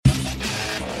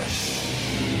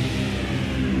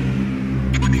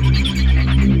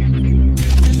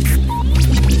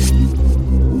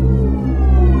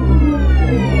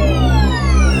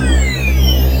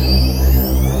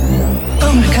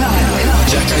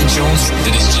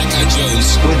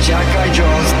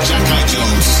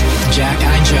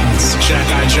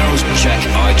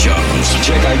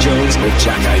I. Jones with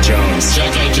Jack I. Jones.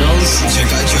 Jack I. Jones.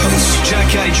 Jack I. Jones.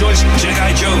 Jack I. Jones. Jack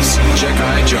I. Jones. Jack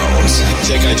I. Jones.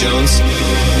 Jack I. Jones.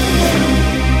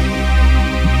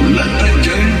 Let the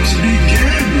games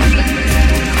begin.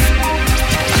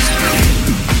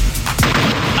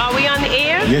 Are we on the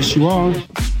air? Yes, you are.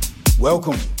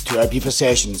 Welcome to Ibiza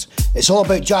Sessions. It's all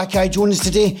about Jack I. Jones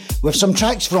today, with some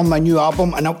tracks from my new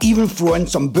album, and I'll even throw in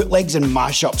some bootlegs and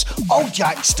mashups, all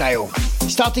Jack style.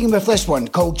 Starting with this one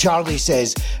called Charlie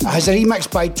Says. It has a remix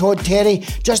by Todd Terry.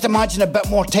 Just imagine a bit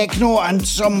more techno and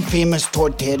some famous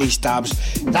Todd Terry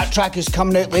stabs. That track is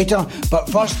coming out later, but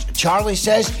first, Charlie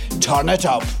Says, turn it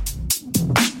up.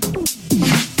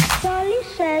 Charlie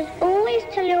says, always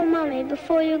tell your mummy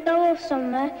before you go off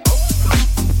somewhere.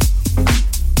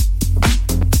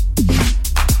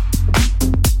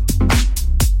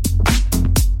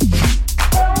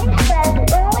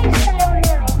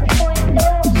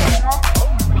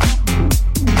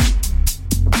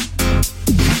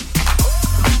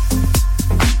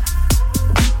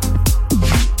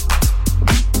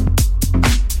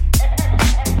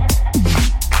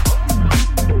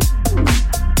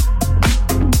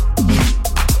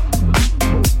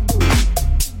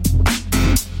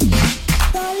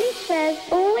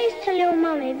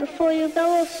 Before you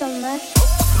go off somewhere.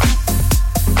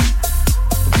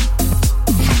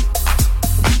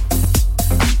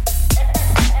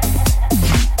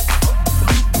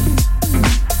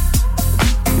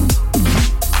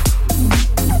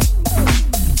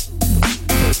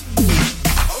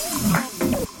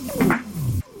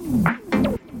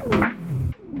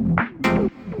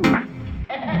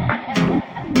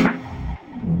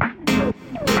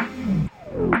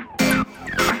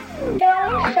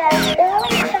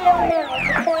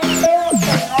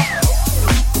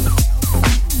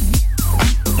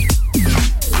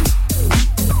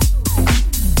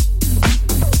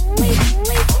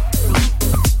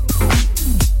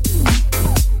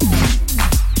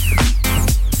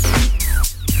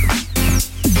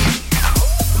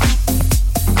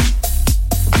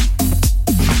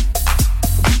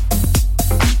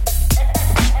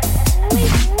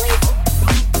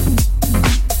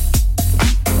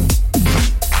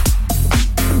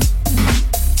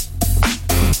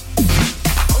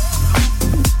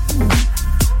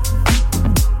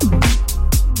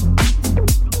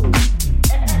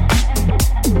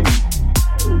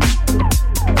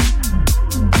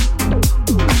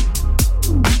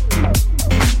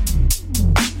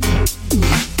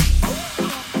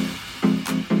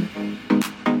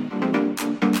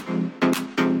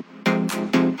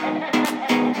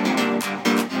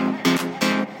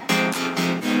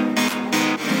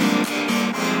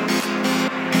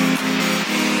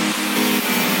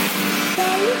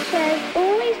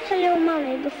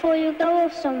 Before you go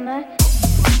off somewhere.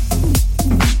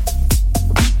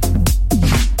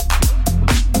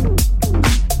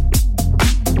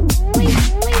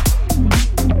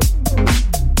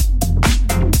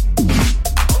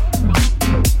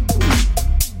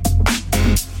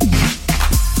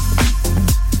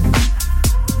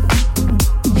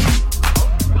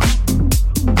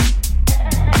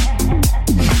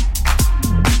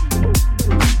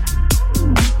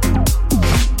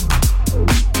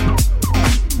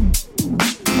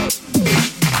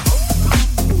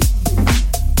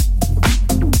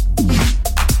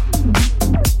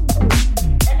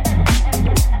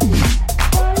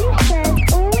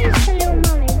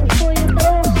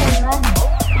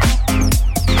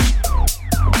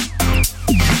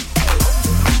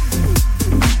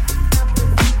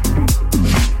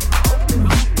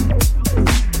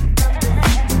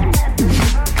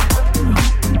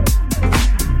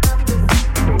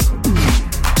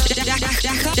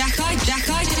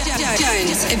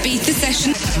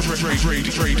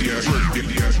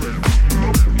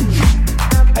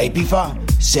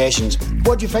 Ibiza Sessions.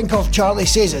 What do you think of Charlie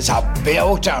Says? It's a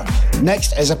belter.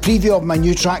 Next is a preview of my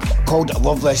new track called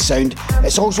Loveless Sound.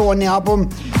 It's also on the album,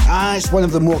 and it's one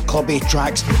of the more clubby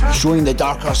tracks showing the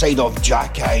darker side of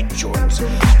Jack I. Jones.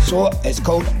 So it's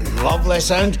called Loveless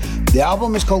Sound. The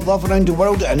album is called Love Around the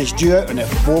World and it's due out on the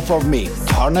 4th of May.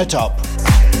 Turn it up.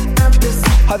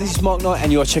 Hi, this is Mark Knight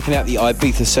and you're checking out the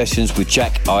Ibiza Sessions with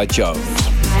Jack I. Jones.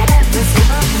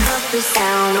 Up the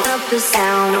sound, up the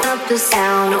sound, up the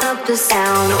sound, up the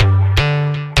sound.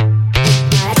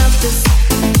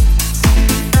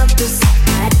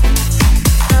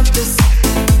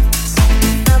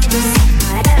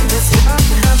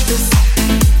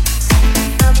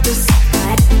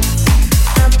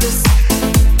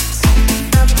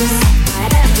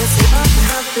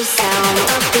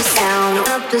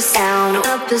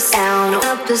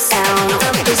 Up the up the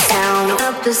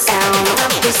up the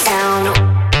up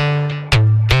the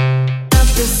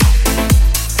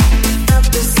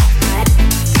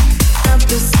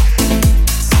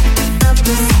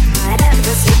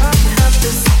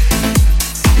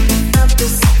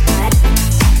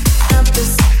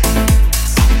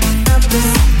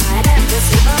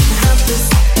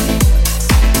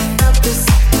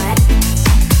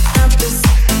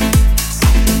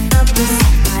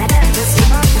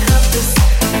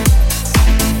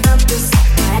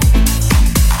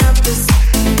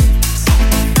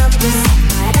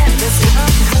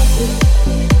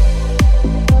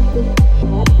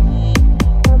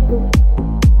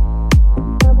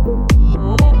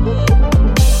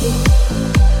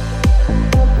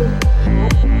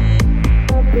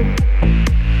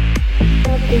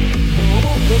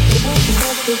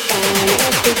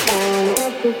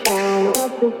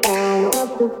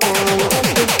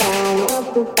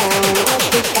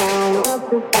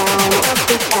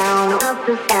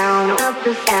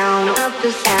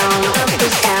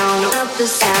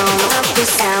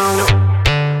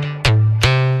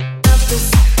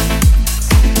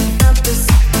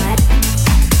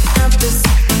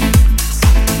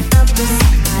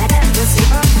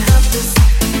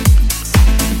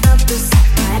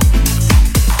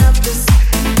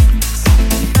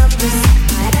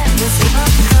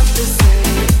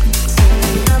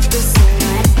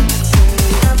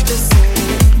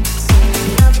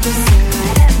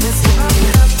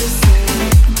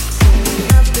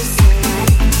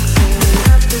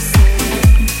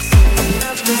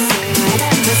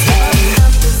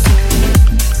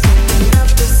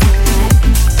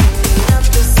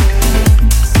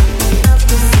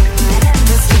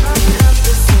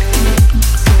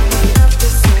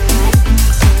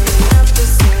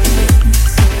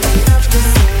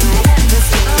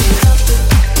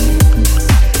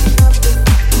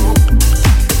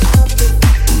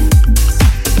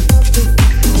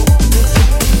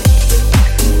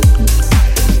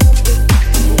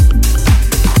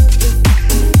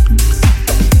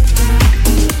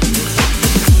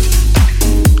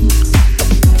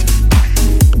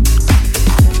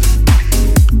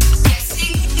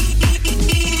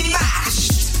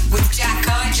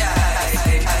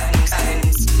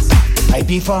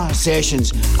Ibiza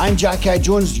Sessions. I'm Jack I.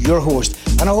 Jones, your host,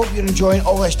 and I hope you're enjoying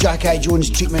all this Jack I. Jones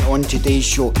treatment on today's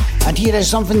show. And here is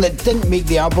something that didn't make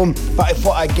the album, but I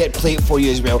thought I'd get played for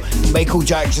you as well. Michael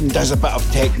Jackson does a bit of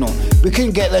techno. We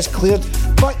couldn't get this cleared,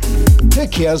 but who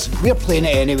cares? We're playing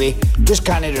it anyway. Just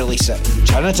can't release it.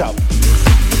 Turn it up.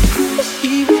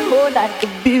 She was more like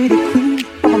a beauty queen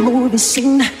of a movie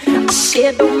scene. I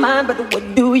said don't mind, but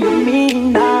what do you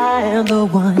mean? I am the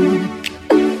one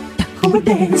who would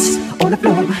dance on the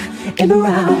floor and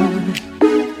around.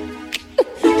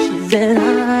 She said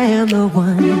I am the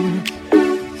one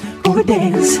who would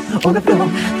dance on the floor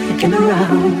and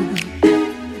around.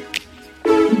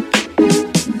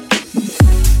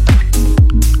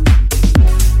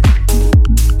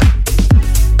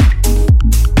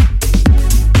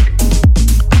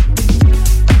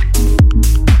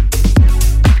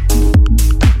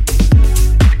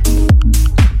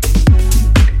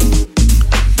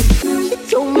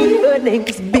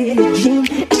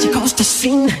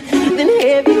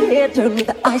 Turned me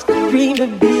the ice to dream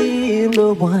of being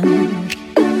the one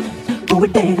who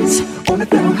would dance on the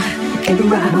floor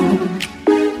and around.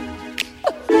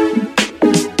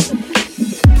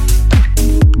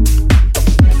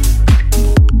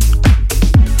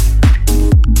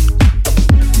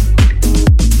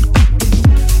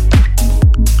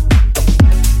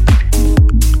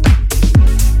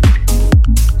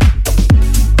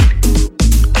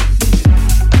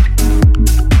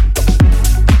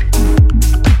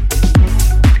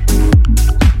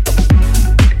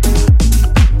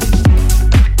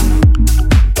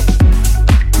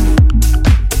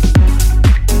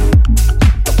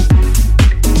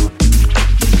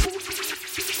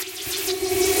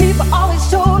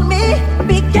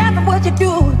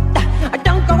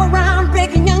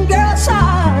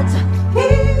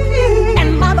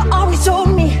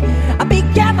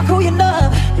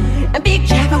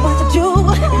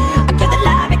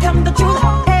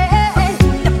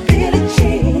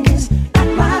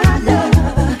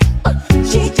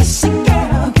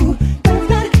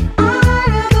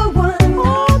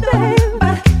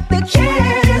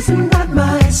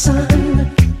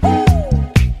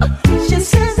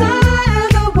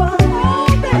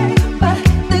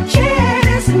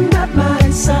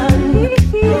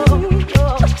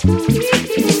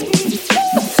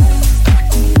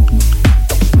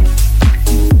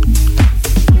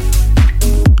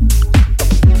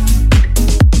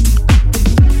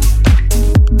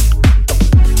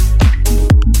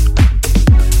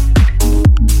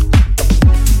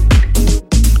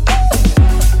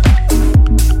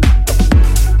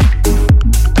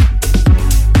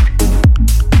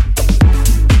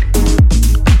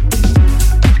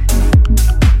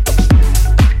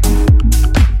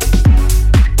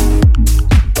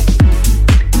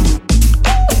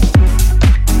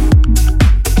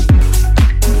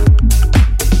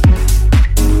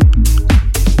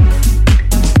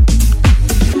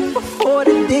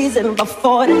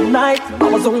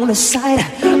 Side,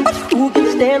 but who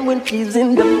can stand when she's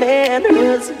in demand?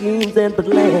 Her schemes and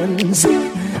plans.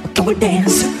 Go and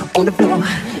dance on the floor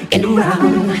and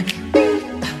around.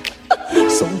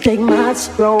 So take my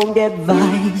strong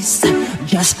advice.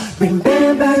 Just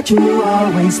remember to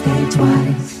always think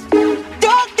twice.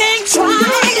 Don't think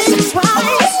twice,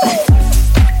 twice.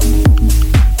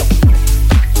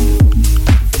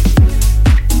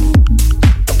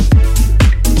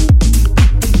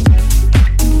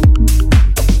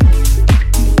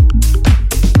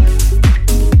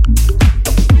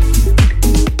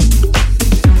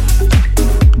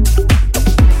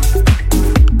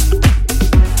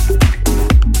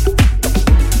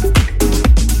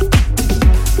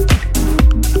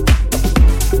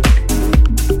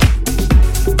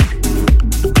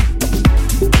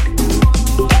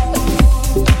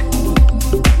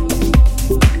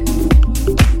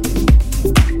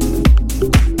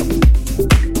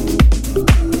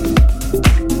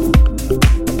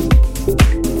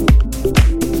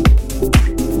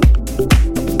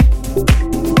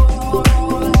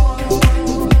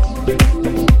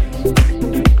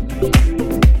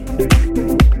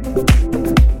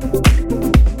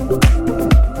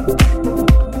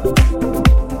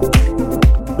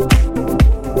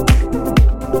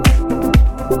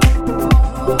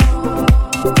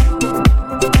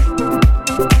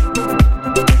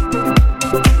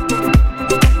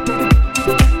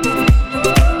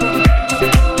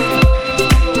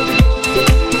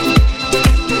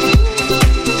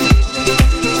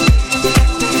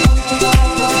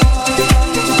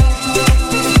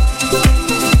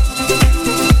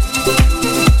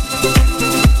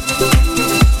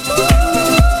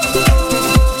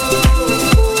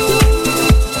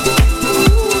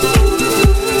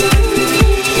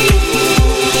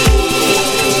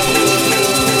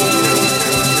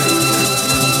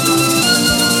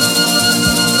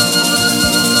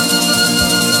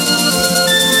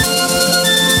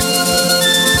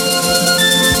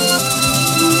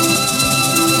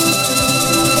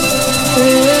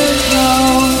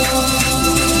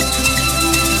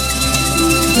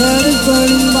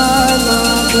 burning my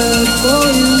bed for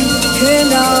you. Hey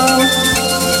now,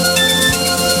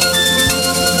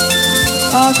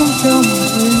 I can feel my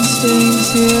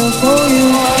instincts here for you.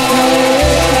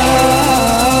 Hey now.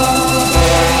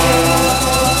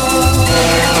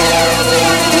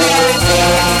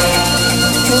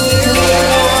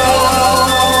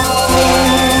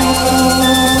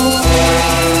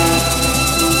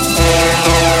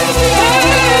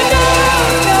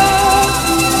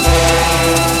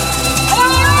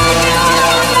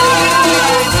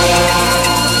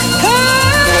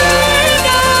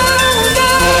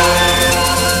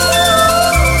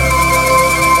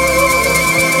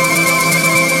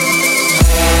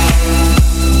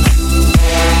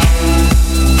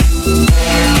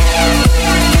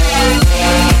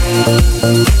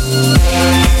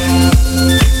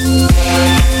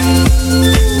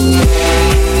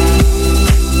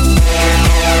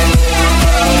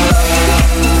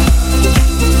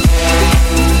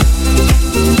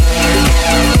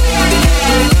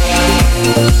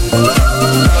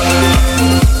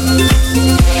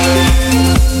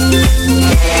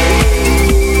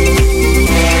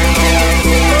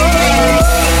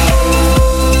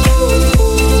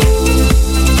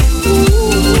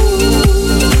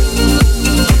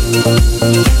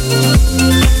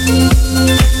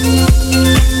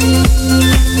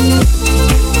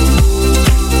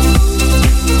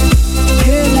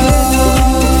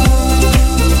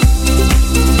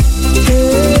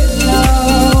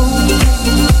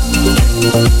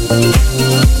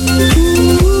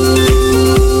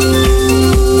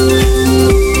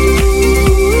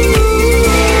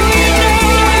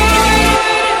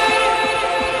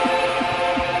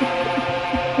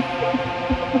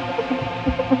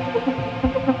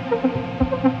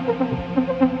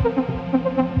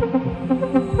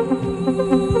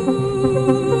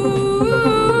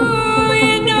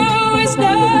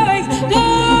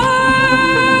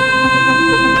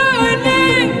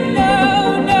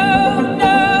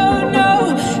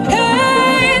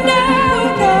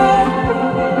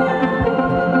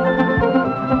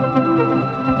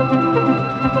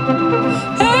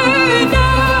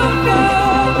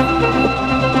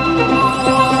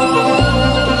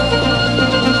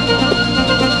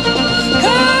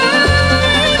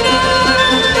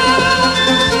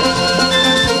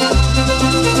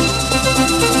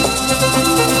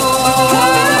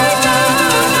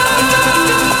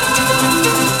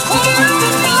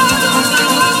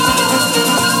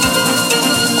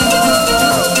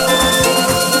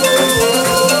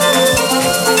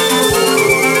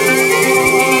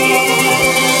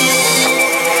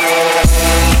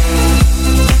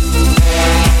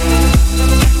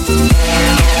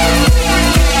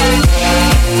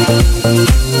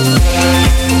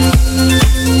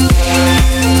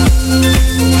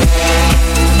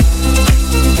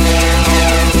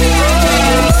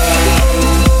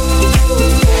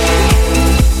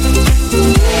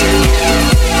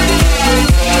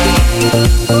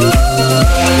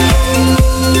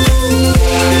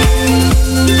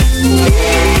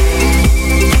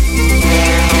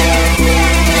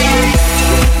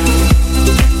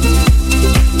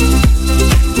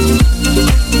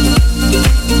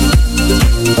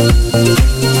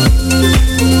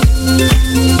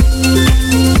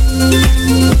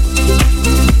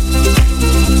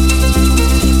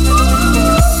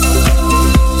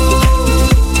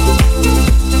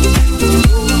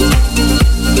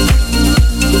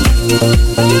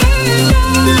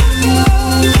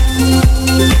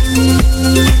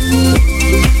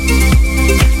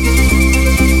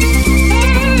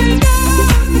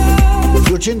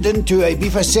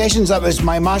 Ibiza Sessions. That was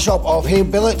my mashup of Hey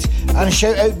Billet, and a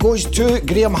shout out goes to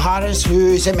Graham Harris,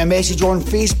 who sent me a message on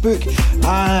Facebook.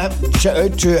 Shout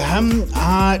out to him,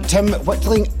 Tim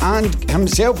Whitling, and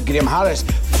himself, Graham Harris,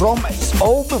 from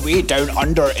all the way down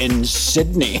under in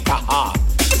Sydney.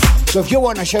 So if you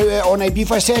want a shout out on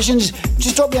Ibiza Sessions,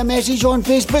 just drop me a message on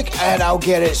Facebook and I'll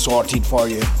get it sorted for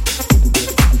you.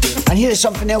 And here is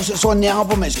something else that's on the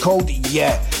album. It's called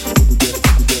Yeah.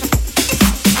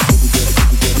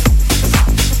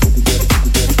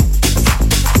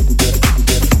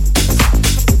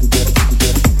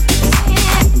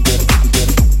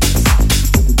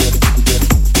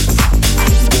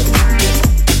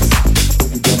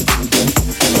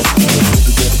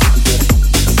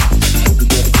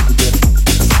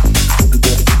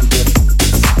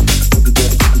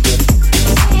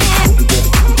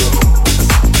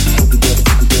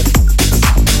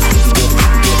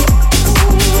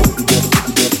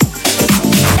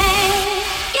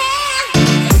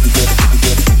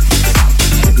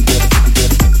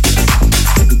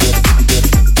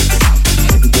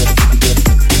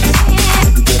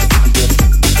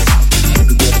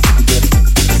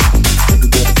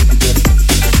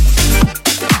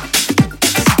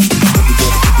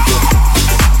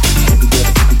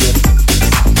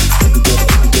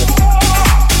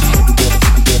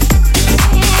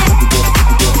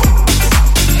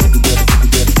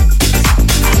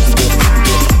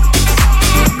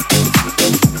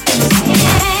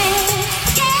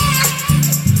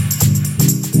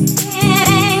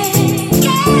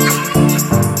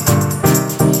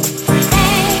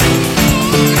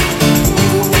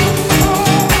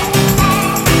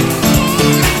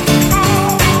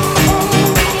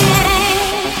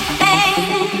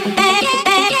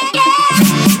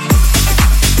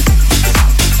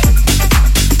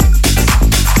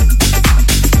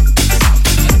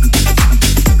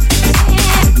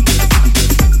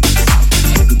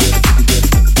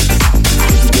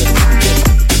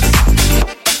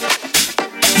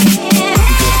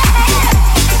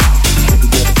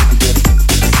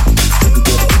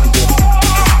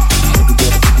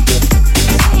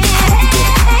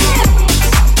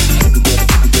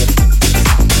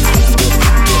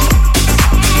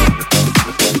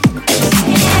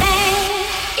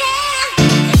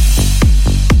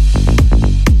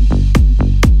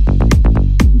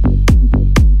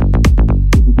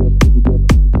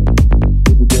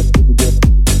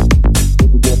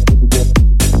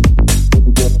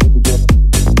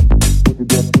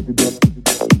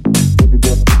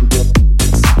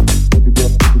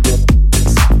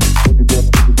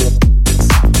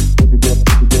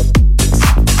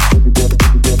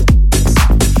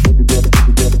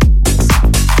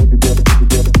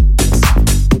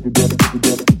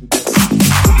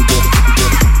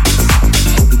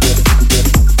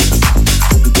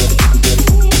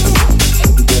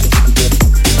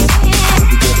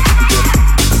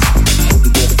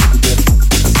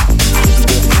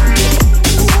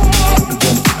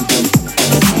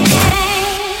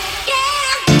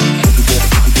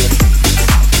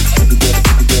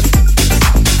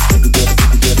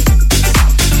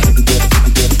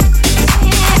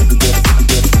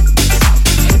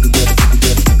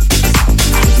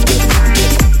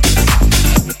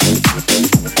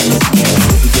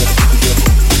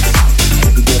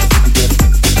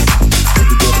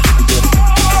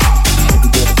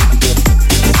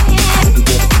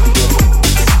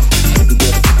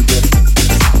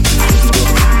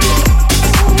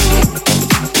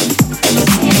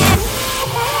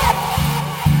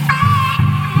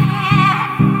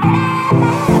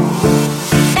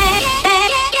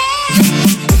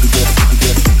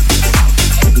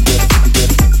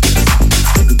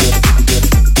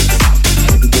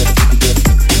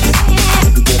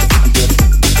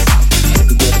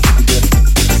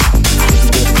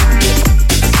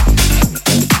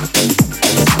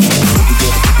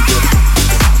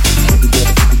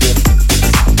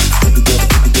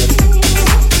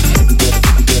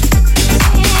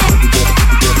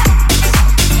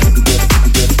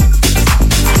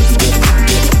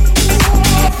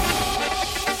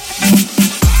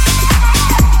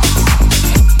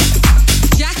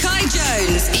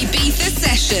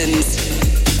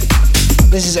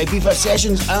 is Ibiza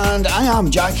Sessions, and I am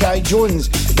Jackie I. Jones.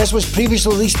 This was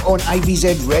previously released on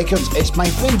IBZ Records. It's my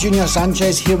friend Junior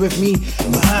Sanchez here with me,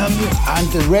 and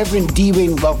the Reverend D.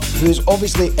 Wayne Love, who's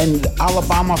obviously in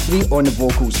Alabama 3 on the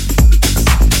vocals.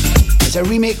 It's a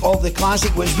remake of the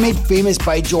classic, which was made famous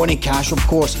by Johnny Cash, of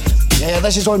course.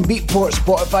 This is on Beatport,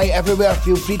 Spotify, everywhere.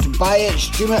 Feel free to buy it,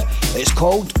 stream it. It's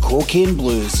called Cocaine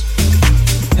Blues.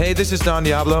 Hey, this is Don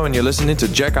Diablo, and you're listening to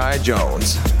Jack I.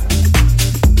 Jones.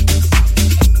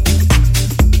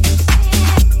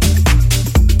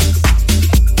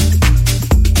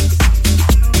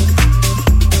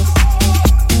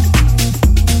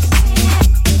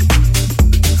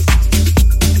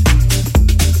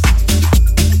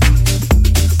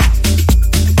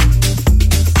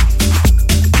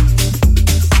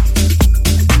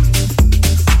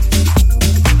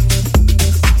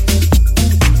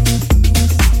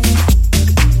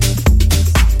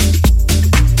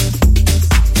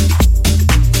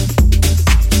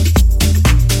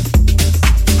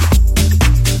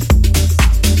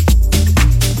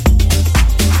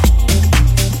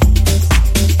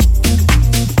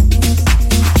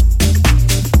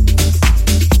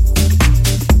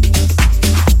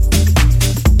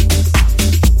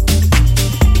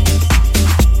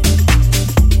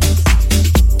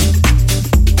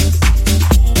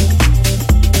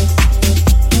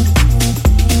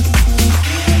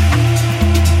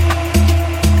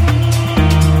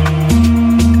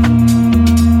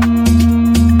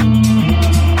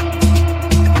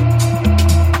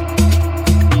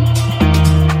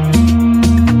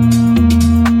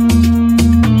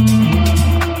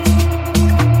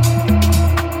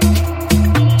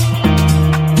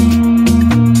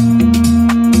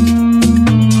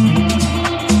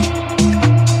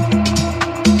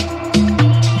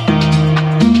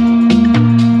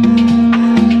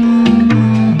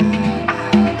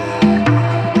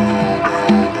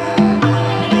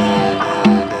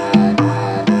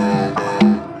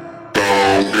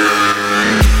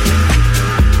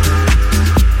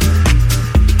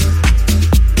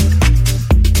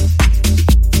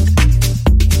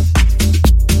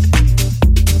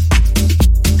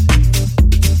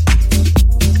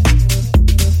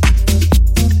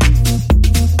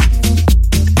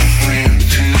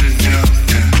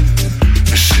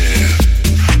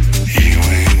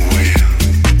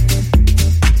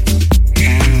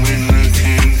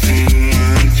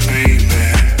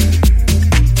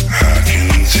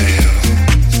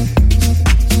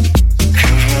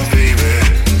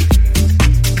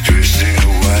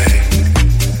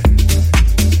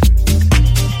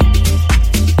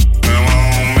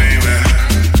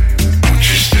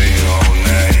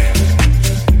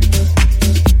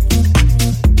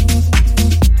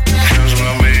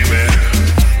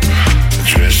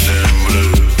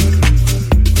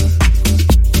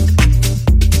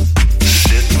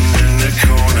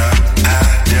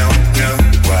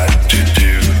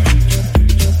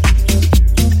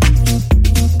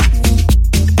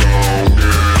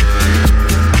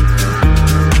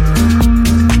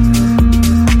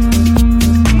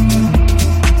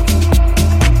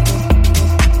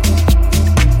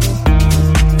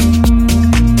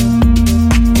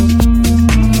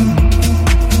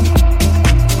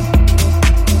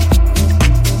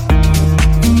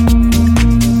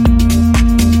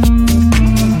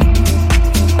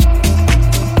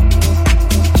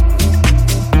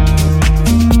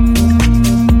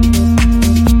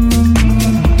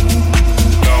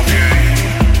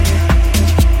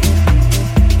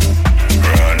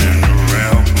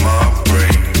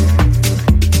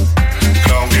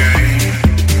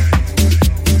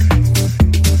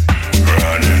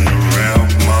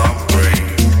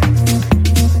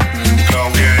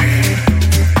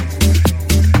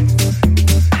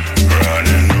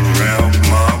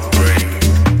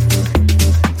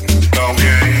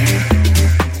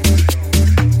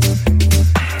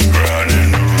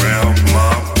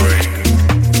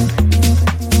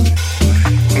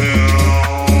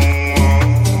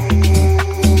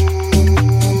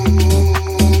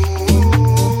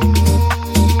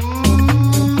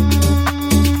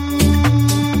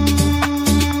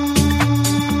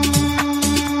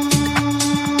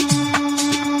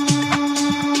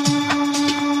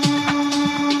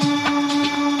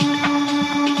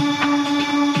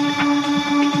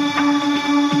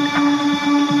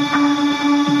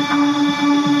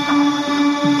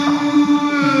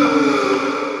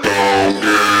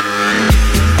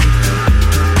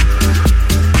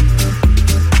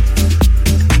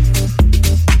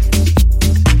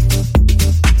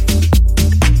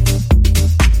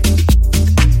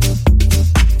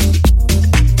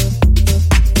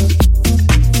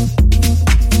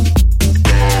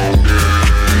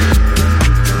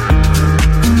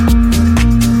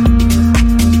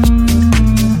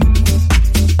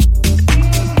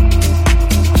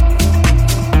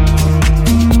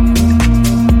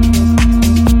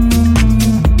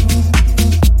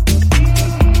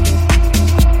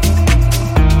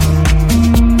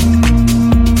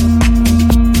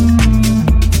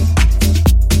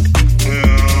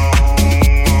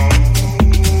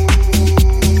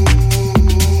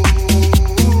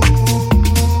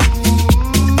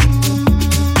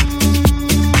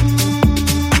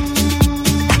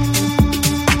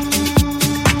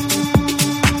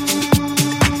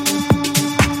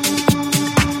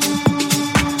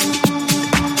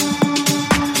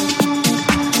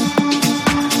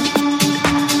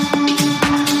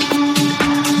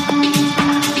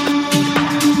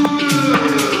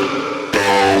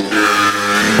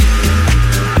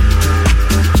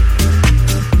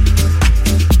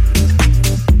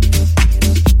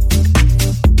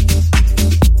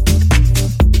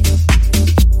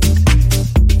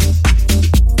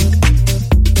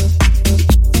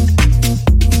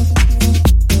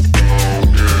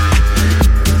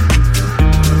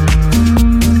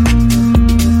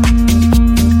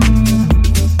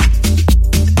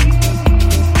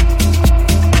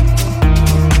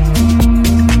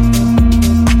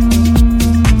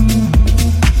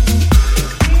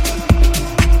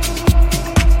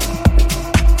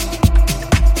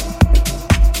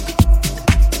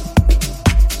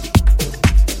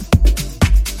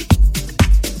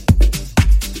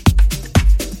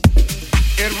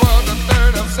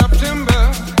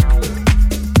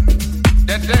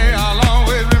 That day I'll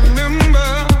always remember.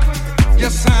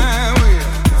 Yes, I will.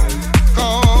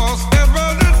 'Cause that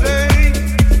was the day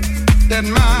that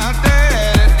my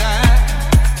daddy died.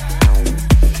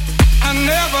 I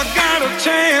never got a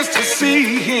chance to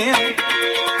see him.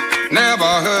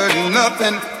 Never heard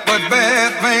nothing but bad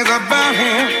things about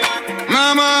him.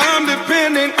 Mama, I'm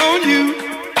depending on you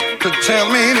to tell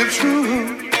me the truth.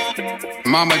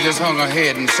 Mama just hung her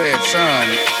head and said, son,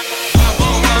 Papa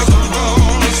was a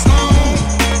rolling stone.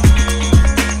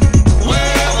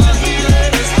 Wherever he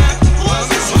laid his hat was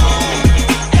his home.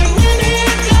 And when he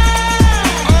died,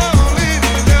 oh, he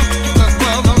left us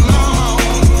well alone.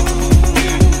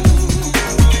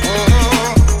 Oh,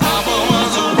 Papa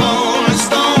was a rolling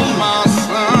stone, my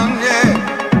son, yeah.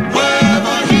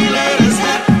 Wherever he laid his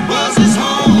hat was his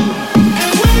home.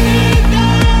 And when he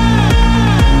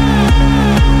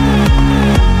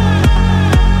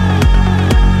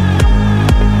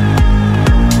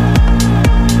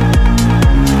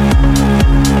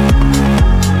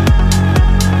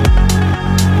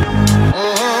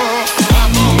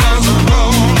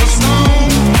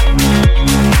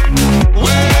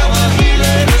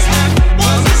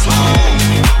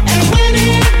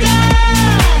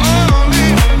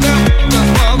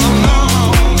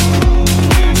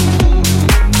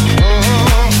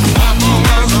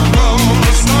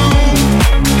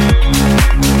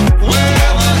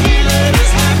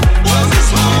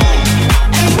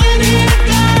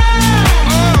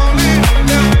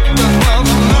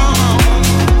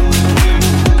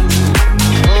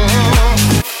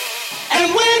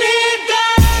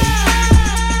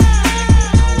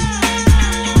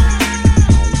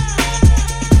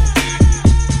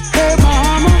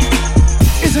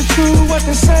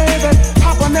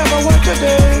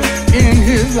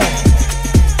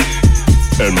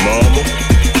And mama,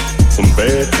 some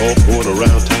bad talk going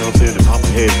around town saying that Papa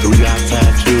had 3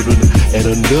 outside children and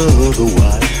another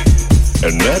wife.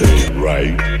 And that ain't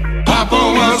right. Papa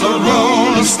was a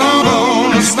rolling stone,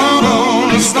 rolling stone,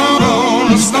 rolling stone,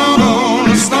 rolling stone, rolling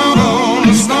stone, rolling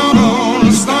stone,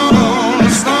 rolling stone,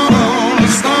 rolling stone, rolling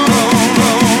stone.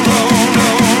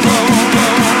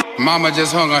 Mama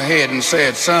just hung her head and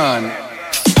said, son,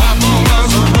 Papa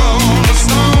was a rolling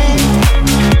stone.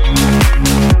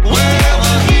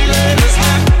 Wherever he laid his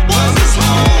hat was his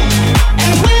home.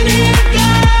 And when he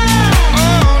died,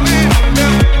 oh, he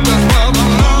left us well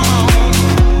alone.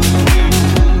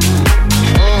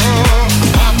 Oh,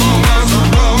 Papa was a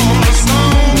rolling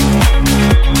stone.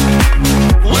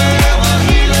 Wherever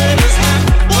he laid his hat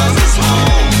was his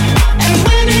home. And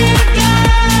when he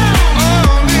died,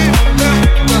 oh, he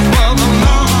left us well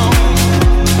alone.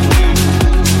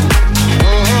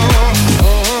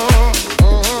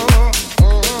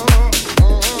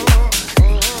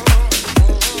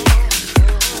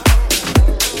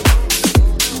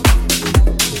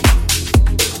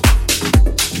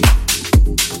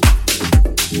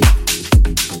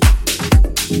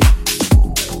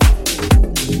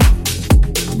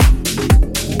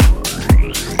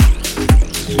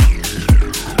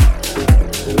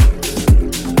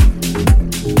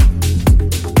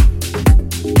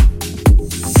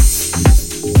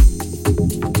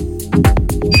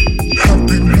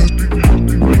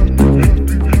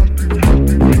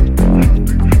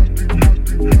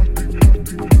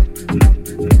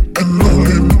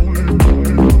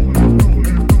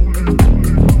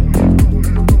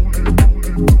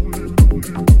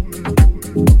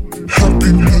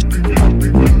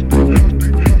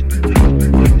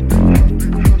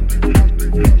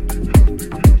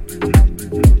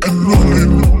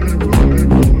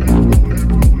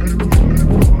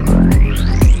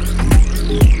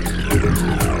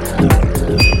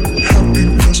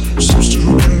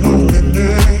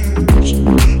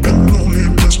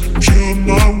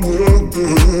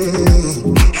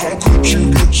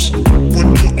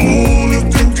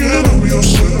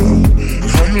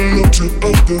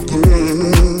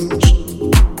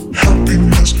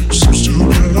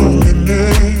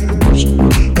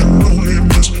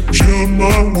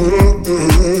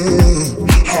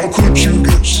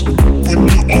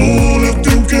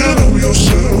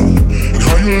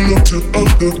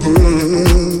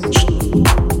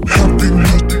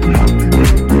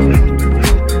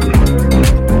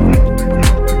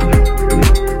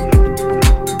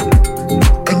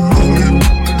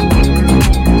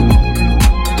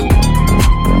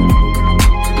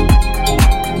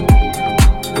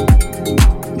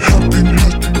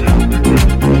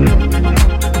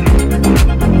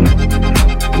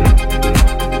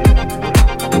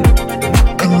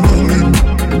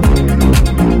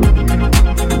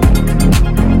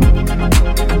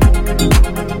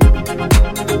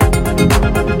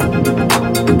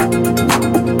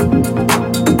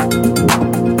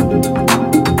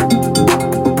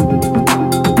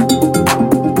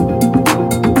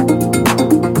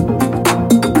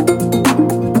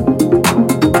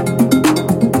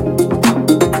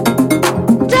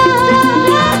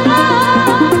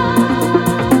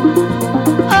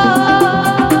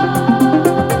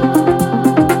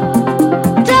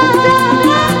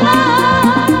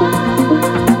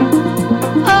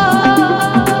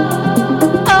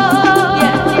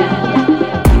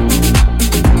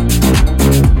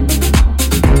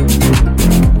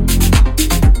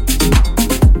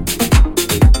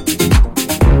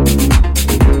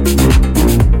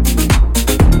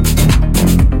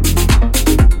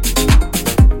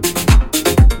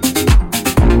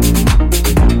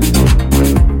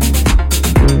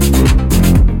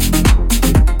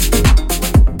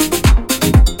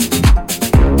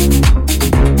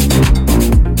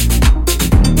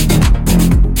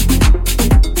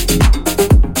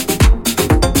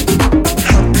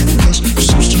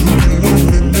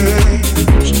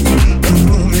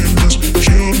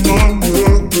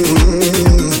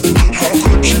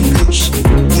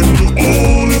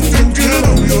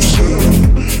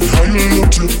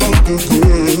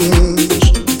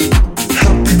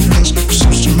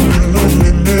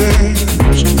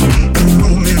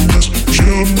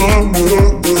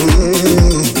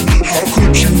 How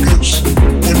could you guess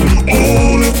when you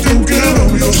all have to get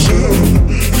on yourself?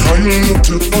 How you looked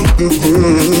at other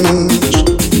girls?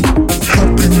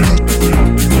 Happiness.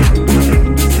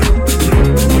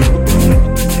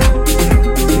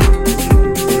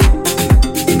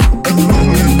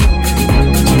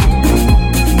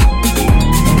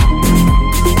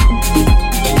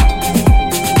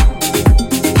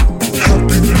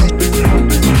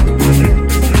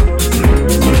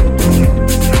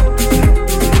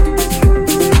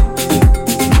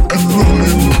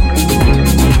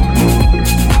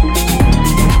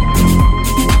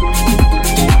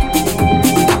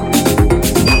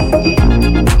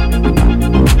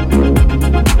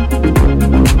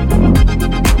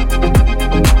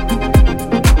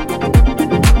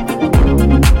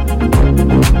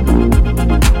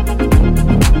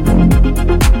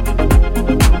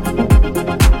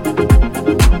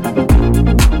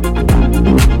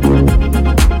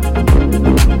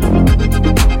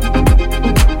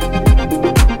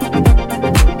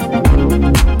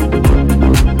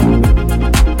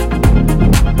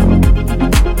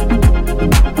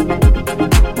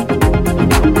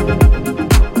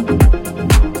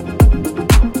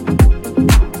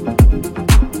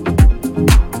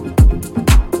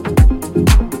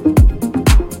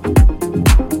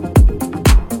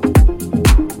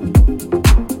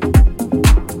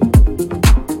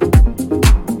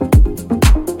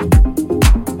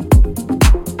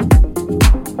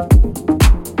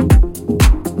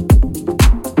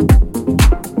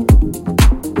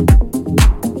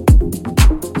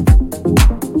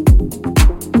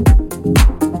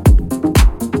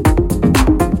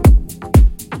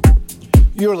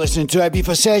 Listening to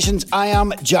Ibiza Sessions. I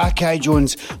am Jack I.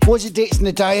 Jones. Loads of dates in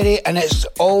the diary, and it's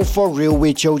all for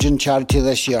Railway Children Charity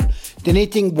this year.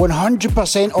 Donating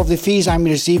 100% of the fees I'm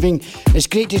receiving. It's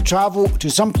great to travel to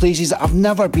some places that I've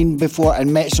never been before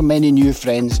and met so many new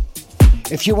friends.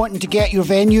 If you're wanting to get your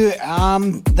venue,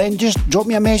 then just drop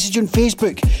me a message on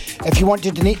Facebook. If you want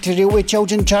to donate to Railway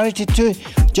Children Charity too,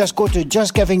 just go to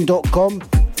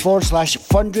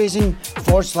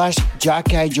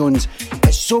justgiving.com/fundraising/Jack I. Jones.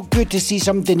 It's so good to see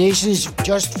some donations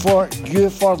just for you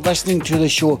for listening to the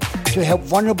show to help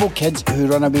vulnerable kids who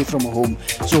run away from home.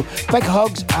 So big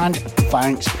hugs and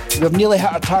thanks. We've nearly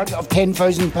hit our target of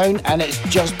 £10,000 and it's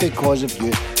just because of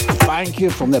you. Thank you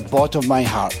from the bottom of my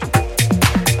heart.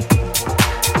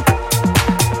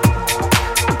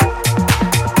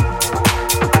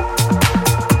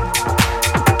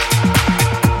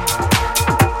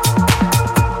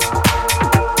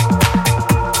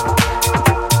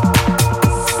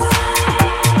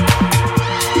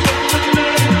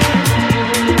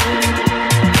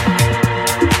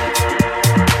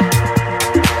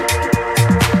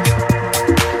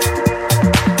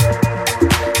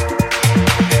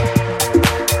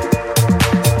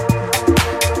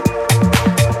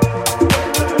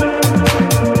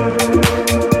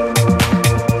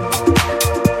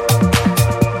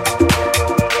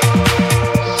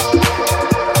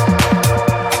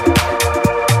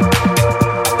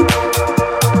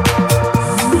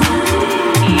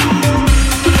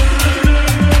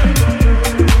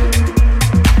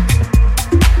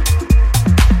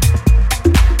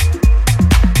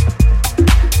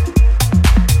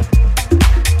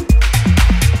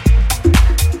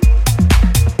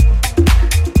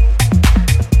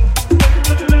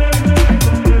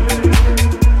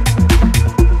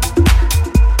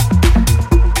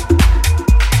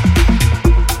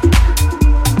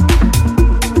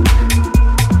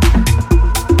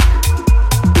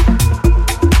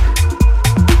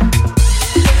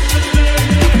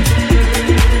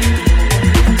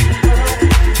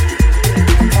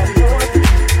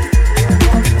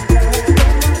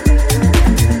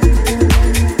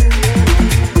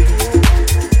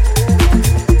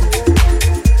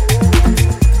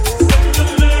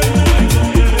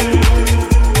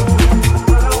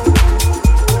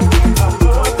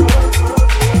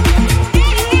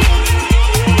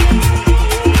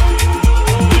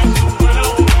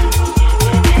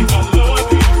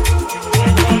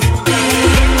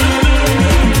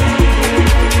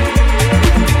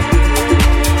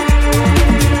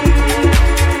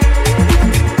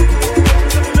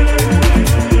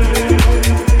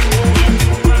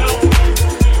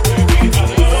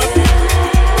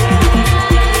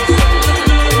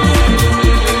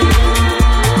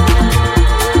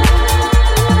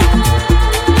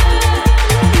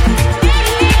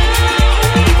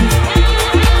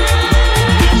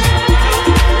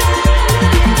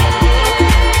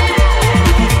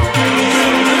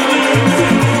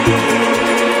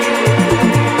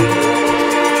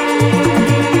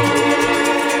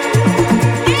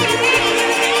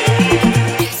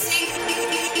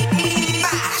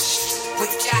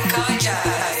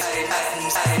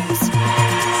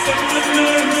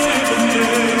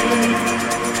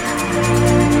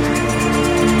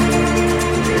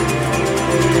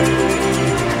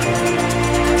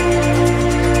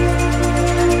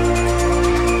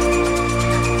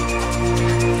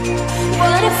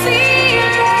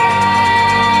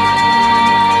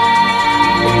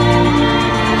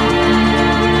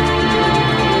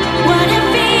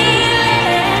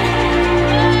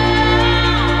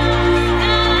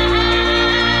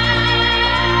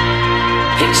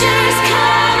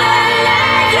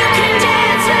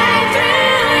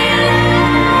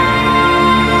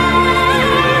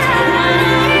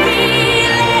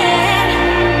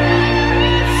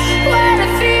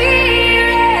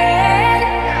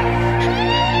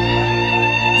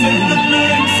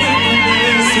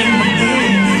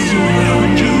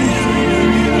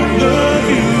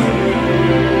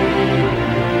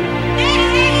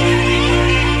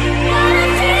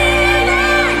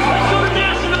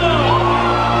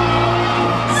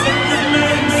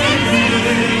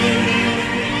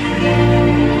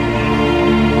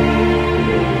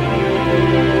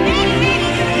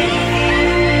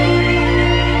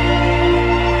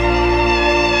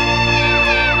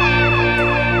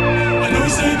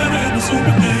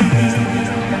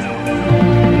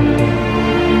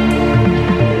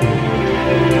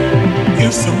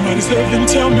 Please heaven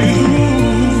tell me who.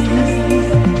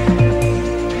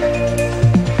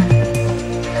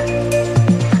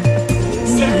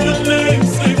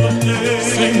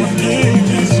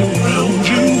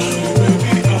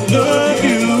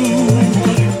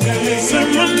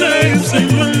 Say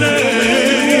my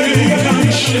name,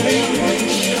 come shake.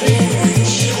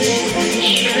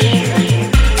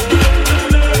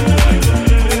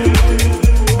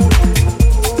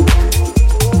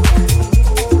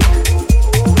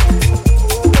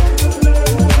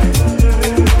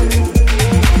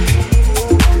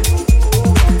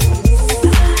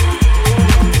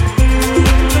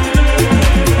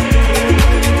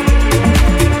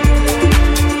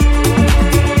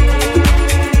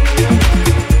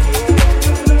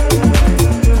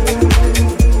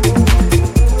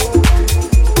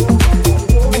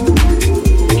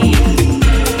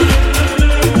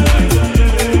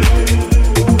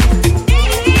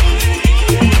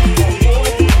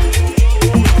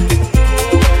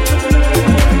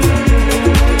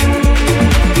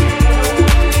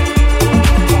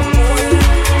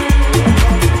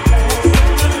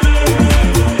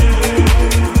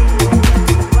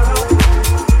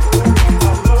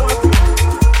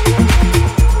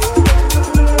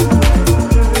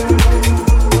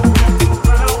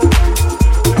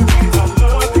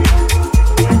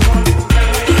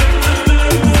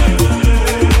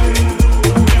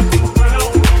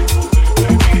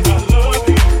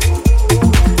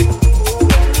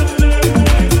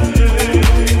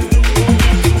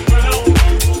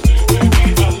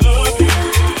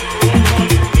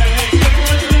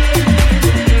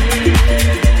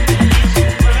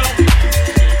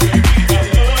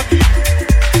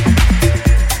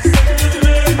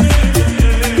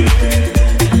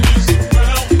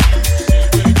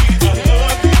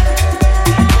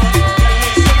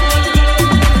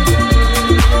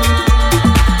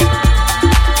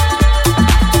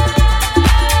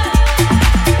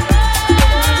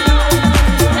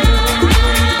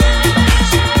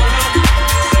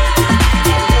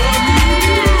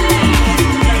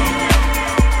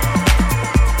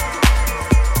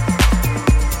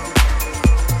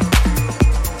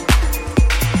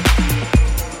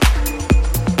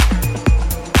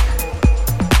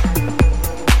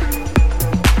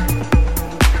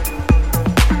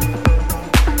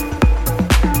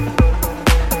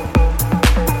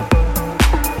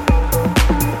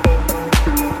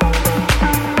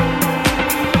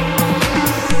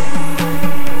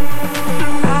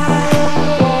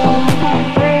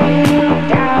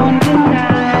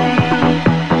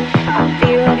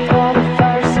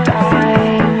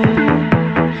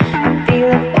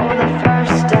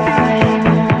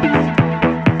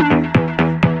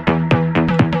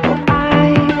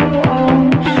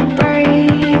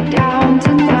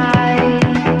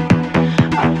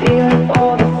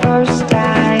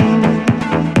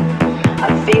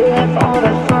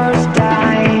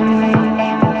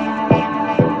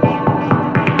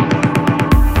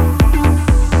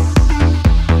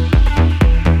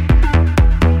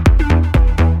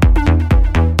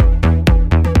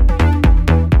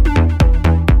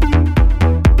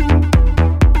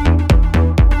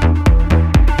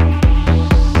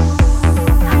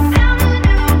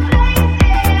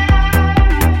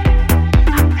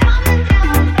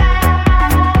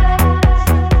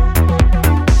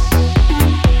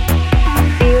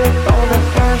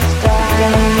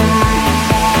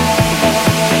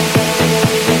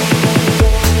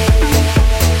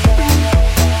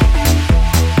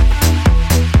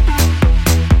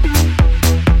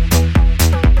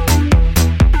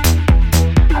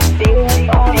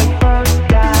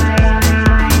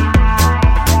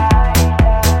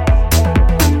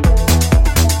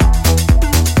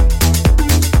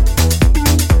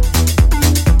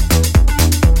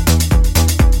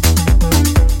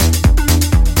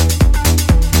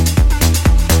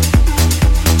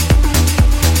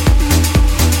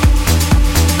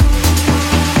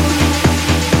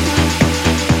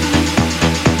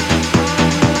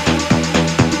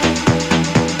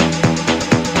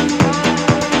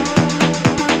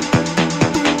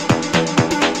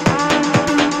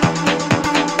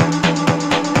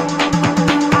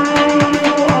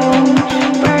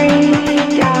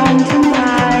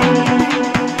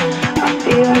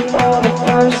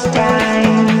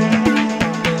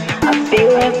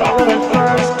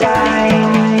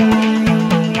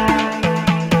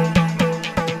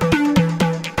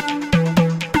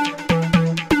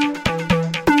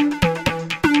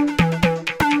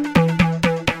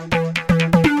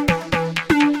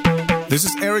 This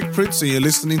is Eric Pritz, and you're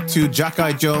listening to Jack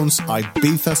I. Jones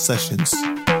Ibiza Sessions.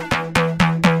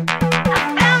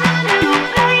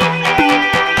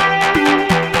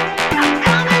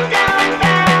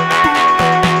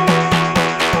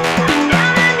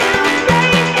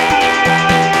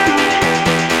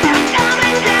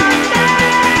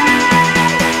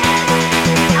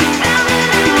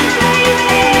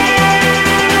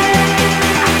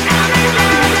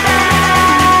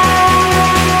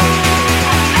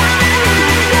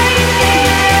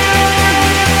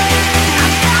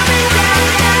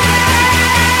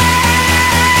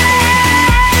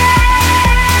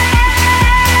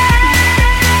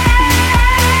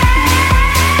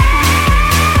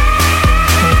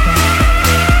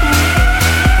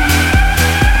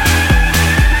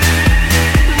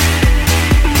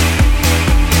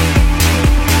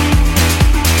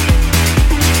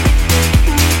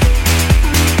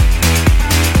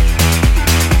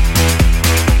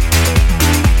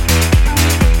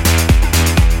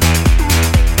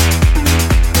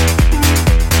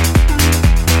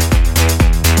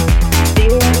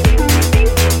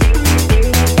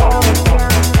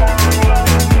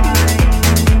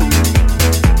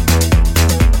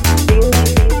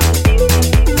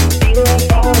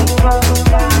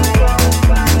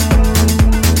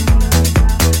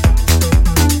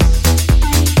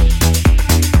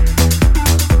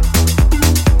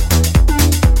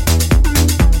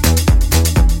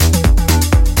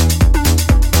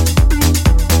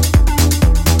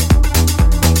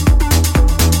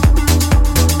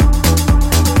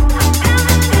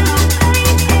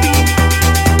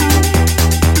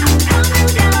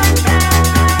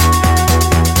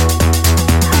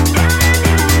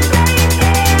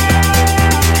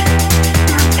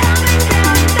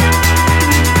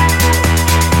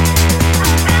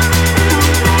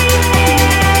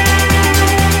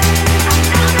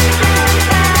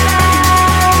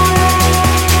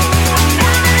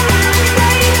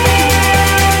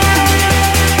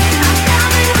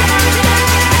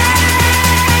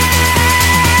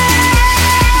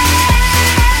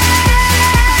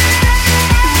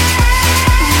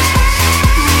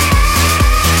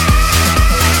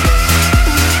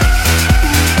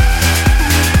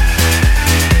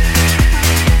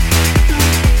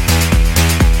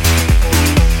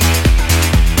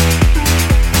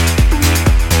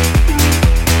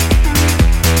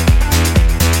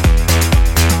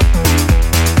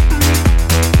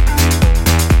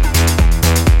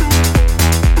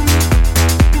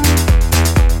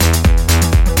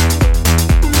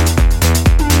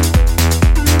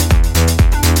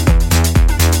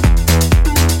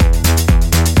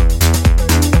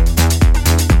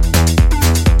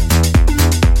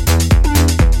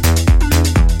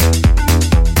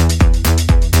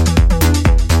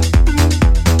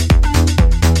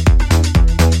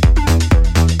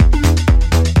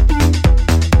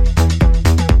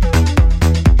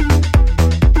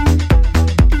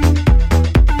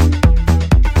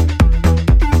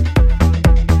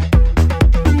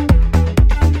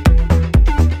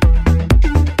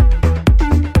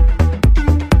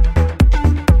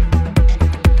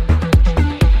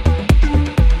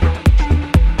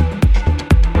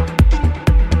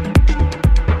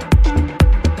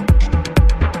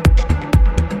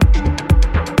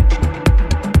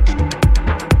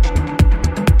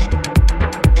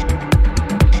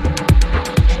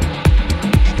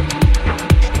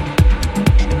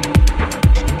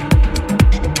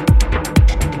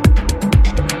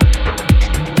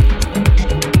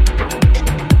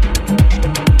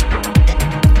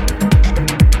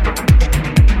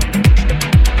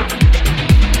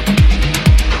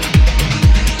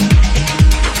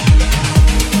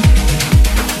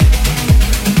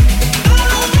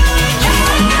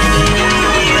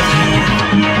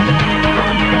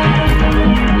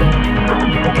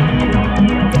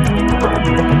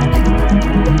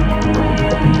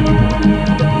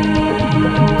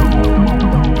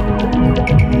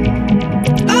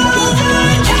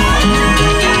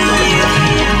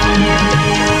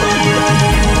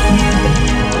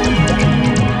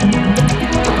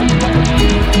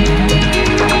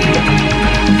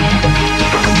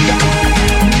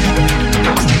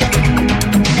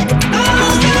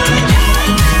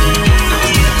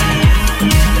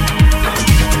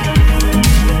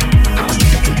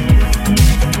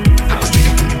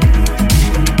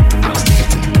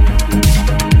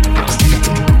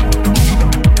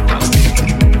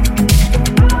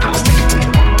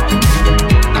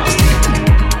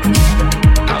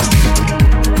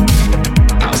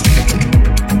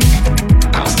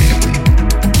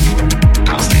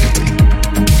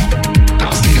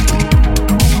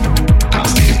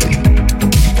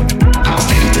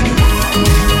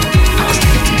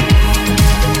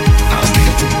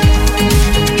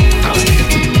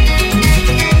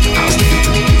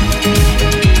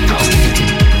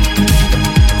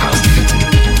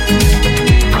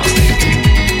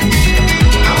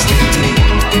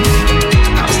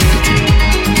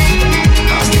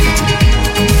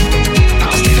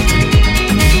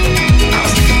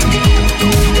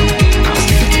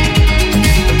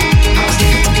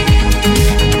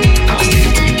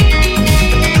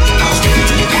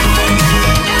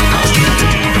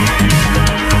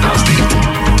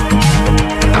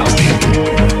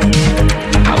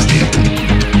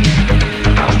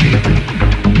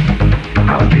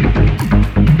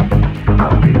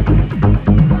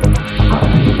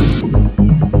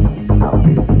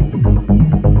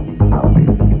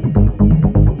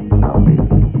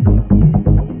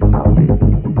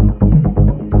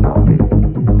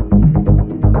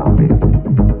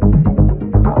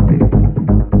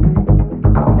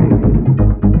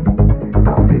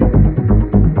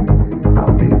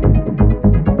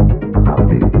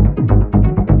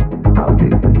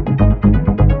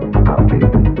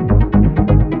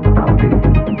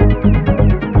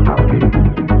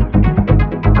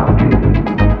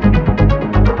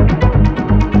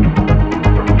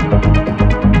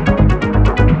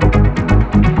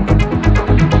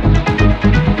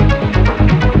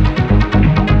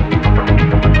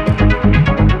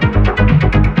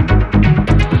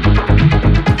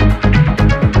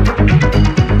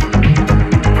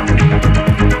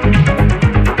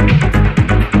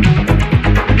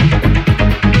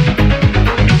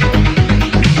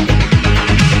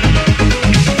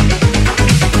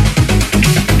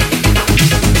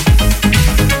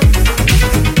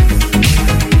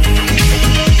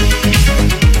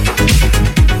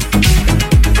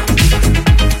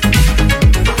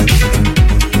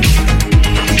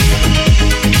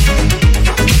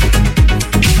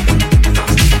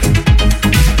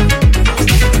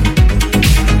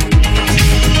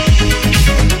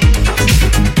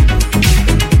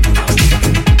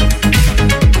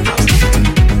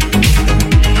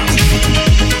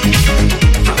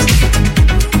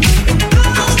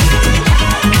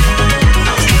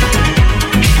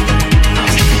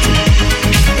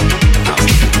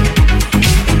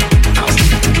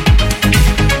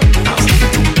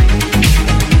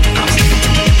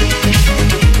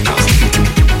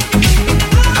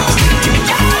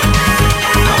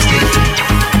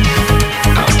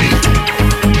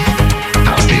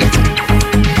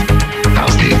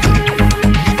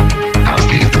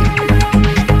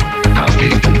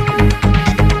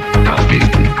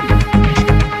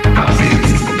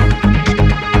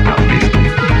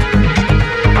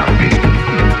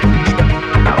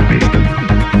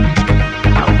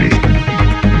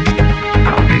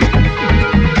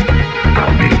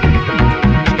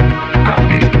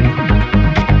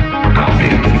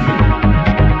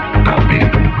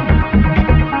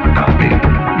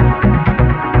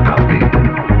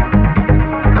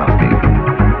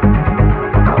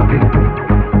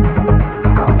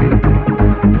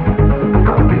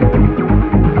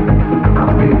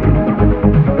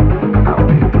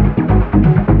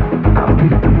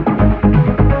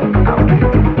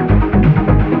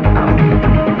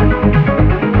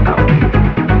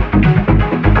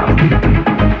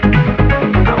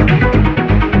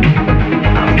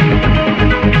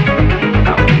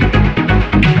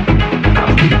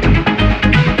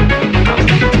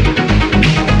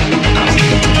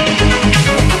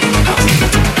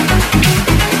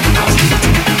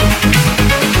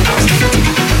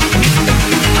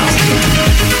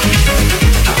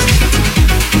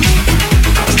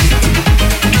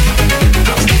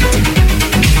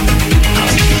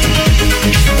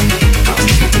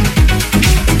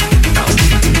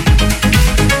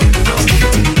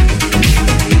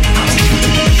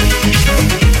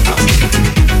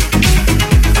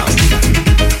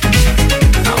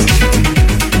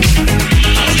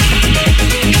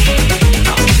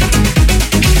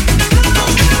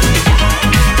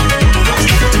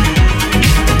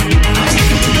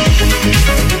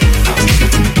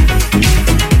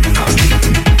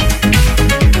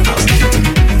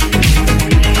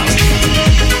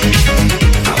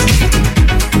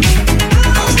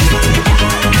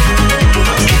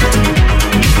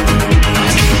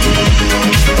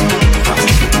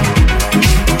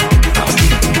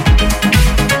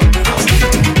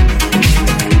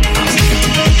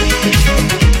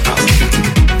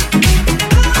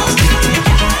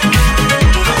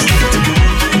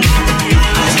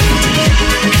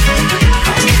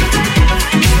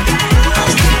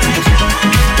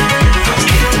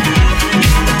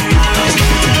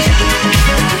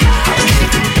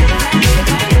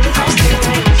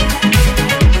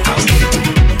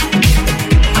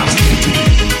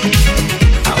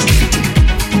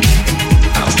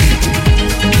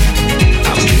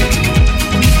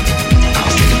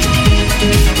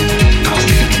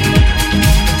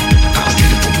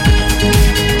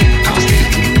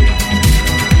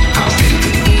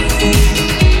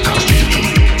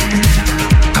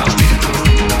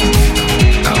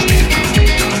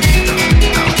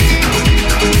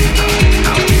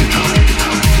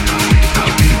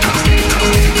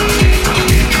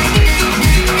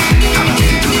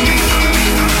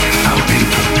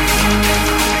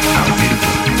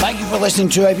 listening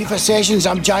to Ibiza Sessions.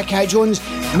 I'm Jack I. Jones.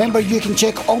 Remember, you can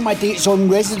check all my dates on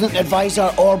Resident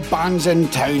Advisor or Bands in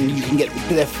Town. You can get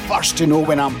the first to know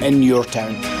when I'm in your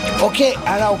town. Okay,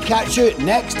 and I'll catch you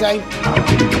next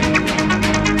time.